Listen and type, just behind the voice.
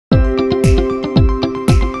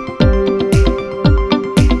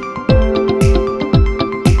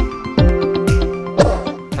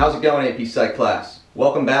AP Psych class.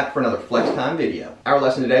 Welcome back for another Flex Time video. Our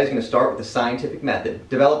lesson today is going to start with the scientific method,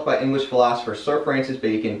 developed by English philosopher Sir Francis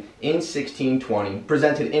Bacon in 1620,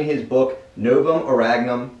 presented in his book Novum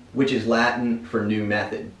Organum, which is Latin for new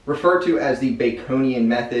method. Referred to as the Baconian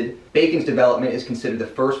method, Bacon's development is considered the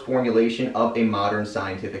first formulation of a modern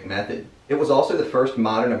scientific method. It was also the first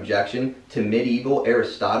modern objection to medieval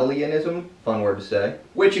Aristotelianism, fun word to say,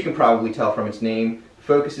 which you can probably tell from its name,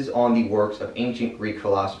 focuses on the works of ancient Greek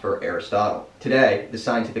philosopher Aristotle. Today, the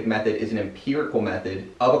scientific method is an empirical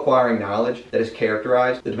method of acquiring knowledge that has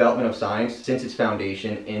characterized the development of science since its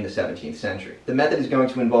foundation in the 17th century. The method is going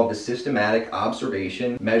to involve the systematic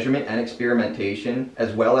observation, measurement, and experimentation,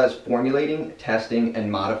 as well as formulating, testing,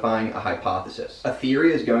 and modifying a hypothesis. A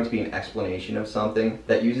theory is going to be an explanation of something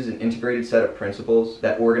that uses an integrated set of principles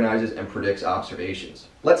that organizes and predicts observations.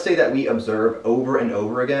 Let's say that we observe over and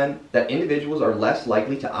over again that individuals are less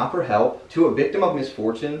likely to offer help to a victim of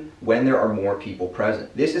misfortune when there are more people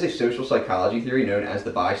present. This is a social psychology theory known as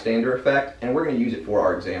the bystander effect, and we're going to use it for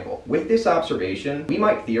our example. With this observation, we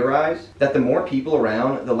might theorize that the more people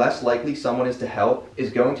around, the less likely someone is to help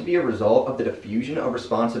is going to be a result of the diffusion of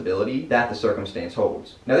responsibility that the circumstance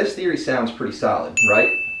holds. Now, this theory sounds pretty solid, right?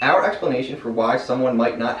 Our explanation for why someone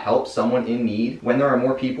might not help someone in need when there are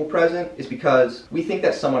more people present is because we think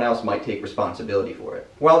that someone else might take responsibility for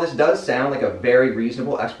it. While this does sound like a very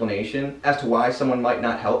reasonable explanation as to why someone might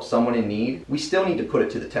not help someone in need, we still need to put it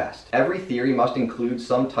to the test. Every theory must include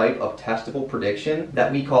some type of testable prediction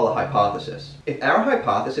that we call a hypothesis. If our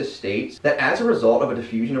hypothesis states that as a result of a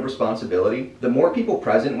diffusion of responsibility, the more people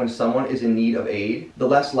present when someone is in need of aid, the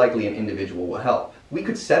less likely an individual will help. We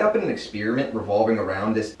could set up an experiment revolving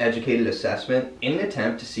around this educated assessment in an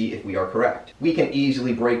attempt to see if we are correct. We can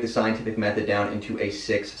easily break the scientific method down into a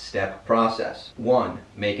 6-step process. 1.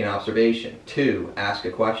 Make an observation. 2. Ask a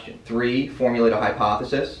question. 3. Formulate a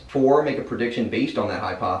hypothesis. 4. Make a prediction based on that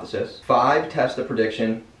hypothesis. 5. Test the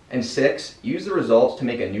prediction. And 6. Use the results to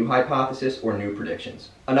make a new hypothesis or new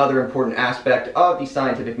predictions. Another important aspect of the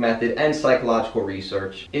scientific method and psychological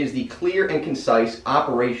research is the clear and concise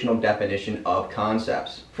operational definition of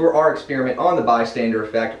concepts. For our experiment on the bystander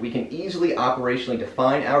effect, we can easily operationally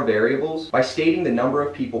define our variables by stating the number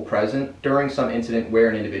of people present during some incident where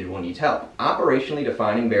an individual needs help. Operationally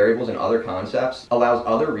defining variables and other concepts allows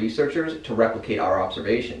other researchers to replicate our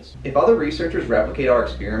observations. If other researchers replicate our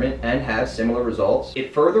experiment and have similar results,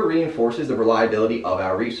 it further reinforces the reliability of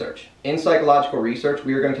our research. In psychological research,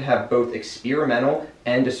 we are going to have both experimental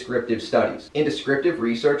and descriptive studies. In descriptive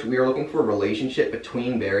research, we are looking for a relationship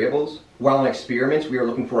between variables, while in experiments, we are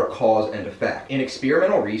looking for a cause and effect. In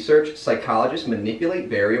experimental research, psychologists manipulate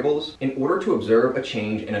variables in order to observe a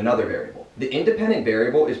change in another variable. The independent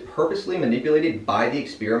variable is purposely manipulated by the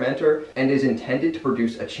experimenter and is intended to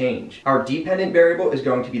produce a change. Our dependent variable is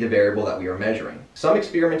going to be the variable that we are measuring. Some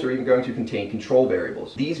experiments are even going to contain control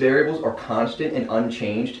variables. These variables are constant and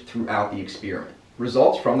unchanged throughout the experiment.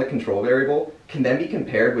 Results from the control variable can then be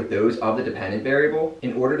compared with those of the dependent variable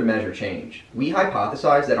in order to measure change. We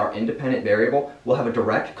hypothesize that our independent variable will have a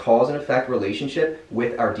direct cause and effect relationship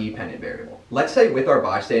with our dependent variable. Let's say with our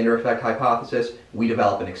bystander effect hypothesis, we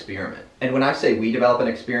develop an experiment. And when I say we develop an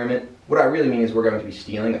experiment, what I really mean is we're going to be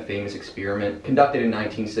stealing a famous experiment conducted in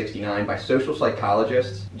 1969 by social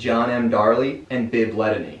psychologists John M. Darley and Bibb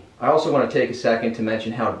Lederny. I also want to take a second to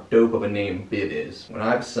mention how dope of a name Bibb is when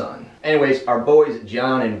I have a son. Anyways, our boys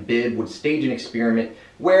John and Bibb would stage an experiment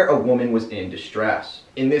where a woman was in distress.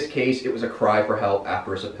 In this case, it was a cry for help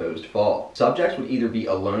after a supposed fall. Subjects would either be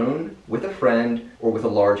alone, with a friend, or with a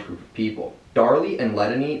large group of people. Darley and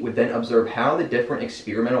Lederny would then observe how the different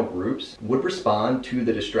experimental groups would respond to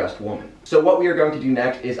the distressed woman. So what we are going to do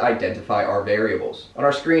next is identify our variables. On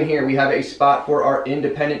our screen here, we have a spot for our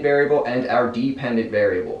independent variable and our dependent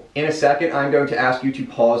variable. In a second, I'm going to ask you to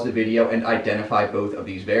pause the video and identify both of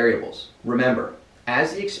these variables. Remember,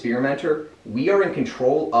 as the experimenter, we are in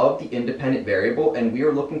control of the independent variable and we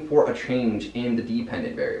are looking for a change in the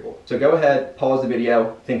dependent variable. So go ahead, pause the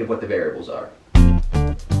video, think of what the variables are.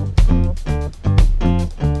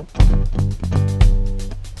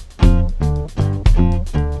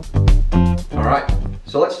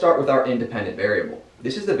 So let's start with our independent variable.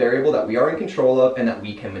 This is the variable that we are in control of and that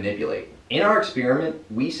we can manipulate. In our experiment,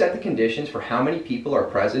 we set the conditions for how many people are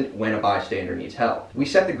present when a bystander needs help. We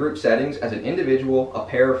set the group settings as an individual, a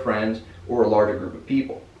pair of friends, or a larger group of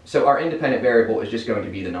people. So our independent variable is just going to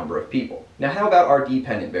be the number of people. Now how about our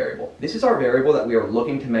dependent variable? This is our variable that we are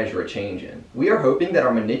looking to measure a change in. We are hoping that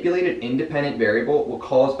our manipulated independent variable will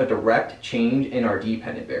cause a direct change in our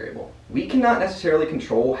dependent variable. We cannot necessarily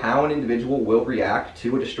control how an individual will react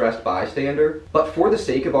to a distressed bystander, but for the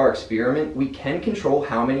sake of our experiment, we can control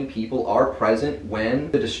how many people are present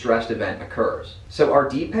when the distressed event occurs. So our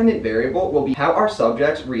dependent variable will be how our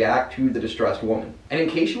subjects react to the distressed woman. And in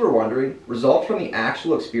case you were wondering, results from the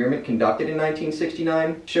actual experiment conducted in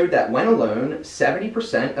 1969 showed that when alone,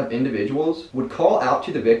 70% of individuals would call out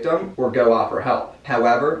to the victim or go offer help.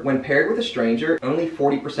 However, when paired with a stranger, only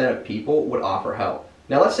 40% of people would offer help.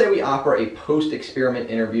 Now let's say we offer a post-experiment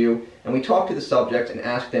interview and we talk to the subjects and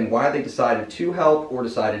ask them why they decided to help or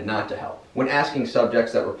decided not to help. When asking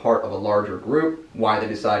subjects that were part of a larger group why they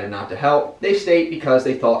decided not to help, they state because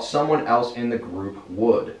they thought someone else in the group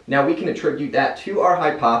would. Now we can attribute that to our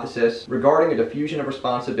hypothesis regarding a diffusion of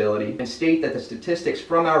responsibility and state that the statistics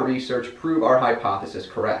from our research prove our hypothesis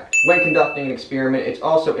correct. When conducting an experiment, it's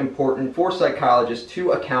also important for psychologists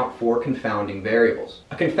to account for confounding variables.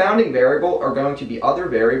 A confounding variable are going to be other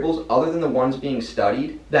variables other than the ones being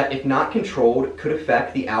studied that, if not controlled, could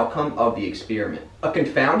affect the outcome of the experiment. A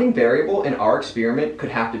confounding variable in our experiment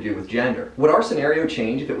could have to do with gender. Would our scenario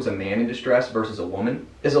change if it was a man in distress versus a woman?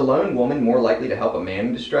 Is a lone woman more likely to help a man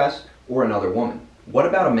in distress or another woman? What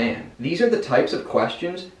about a man? These are the types of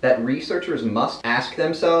questions that researchers must ask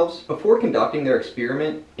themselves before conducting their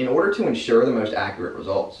experiment in order to ensure the most accurate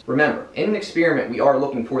results. Remember, in an experiment we are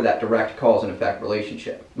looking for that direct cause and effect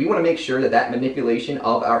relationship. We want to make sure that that manipulation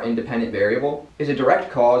of our independent variable is a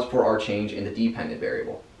direct cause for our change in the dependent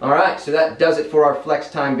variable. Alright, so that does it for our flex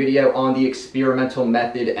time video on the experimental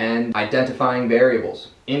method and identifying variables.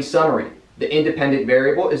 In summary, the independent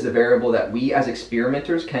variable is the variable that we as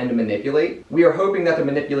experimenters can manipulate. We are hoping that the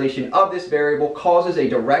manipulation of this variable causes a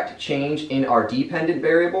direct change in our dependent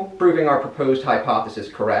variable, proving our proposed hypothesis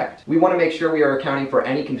correct. We want to make sure we are accounting for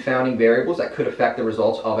any confounding variables that could affect the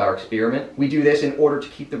results of our experiment. We do this in order to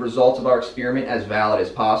keep the results of our experiment as valid as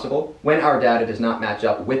possible. When our data does not match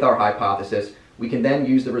up with our hypothesis, we can then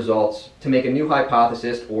use the results to make a new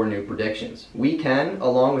hypothesis or new predictions. We can,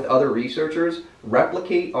 along with other researchers,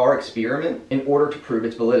 replicate our experiment in order to prove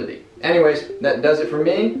its validity. Anyways, that does it for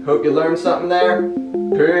me. Hope you learned something there.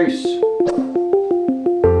 Peace.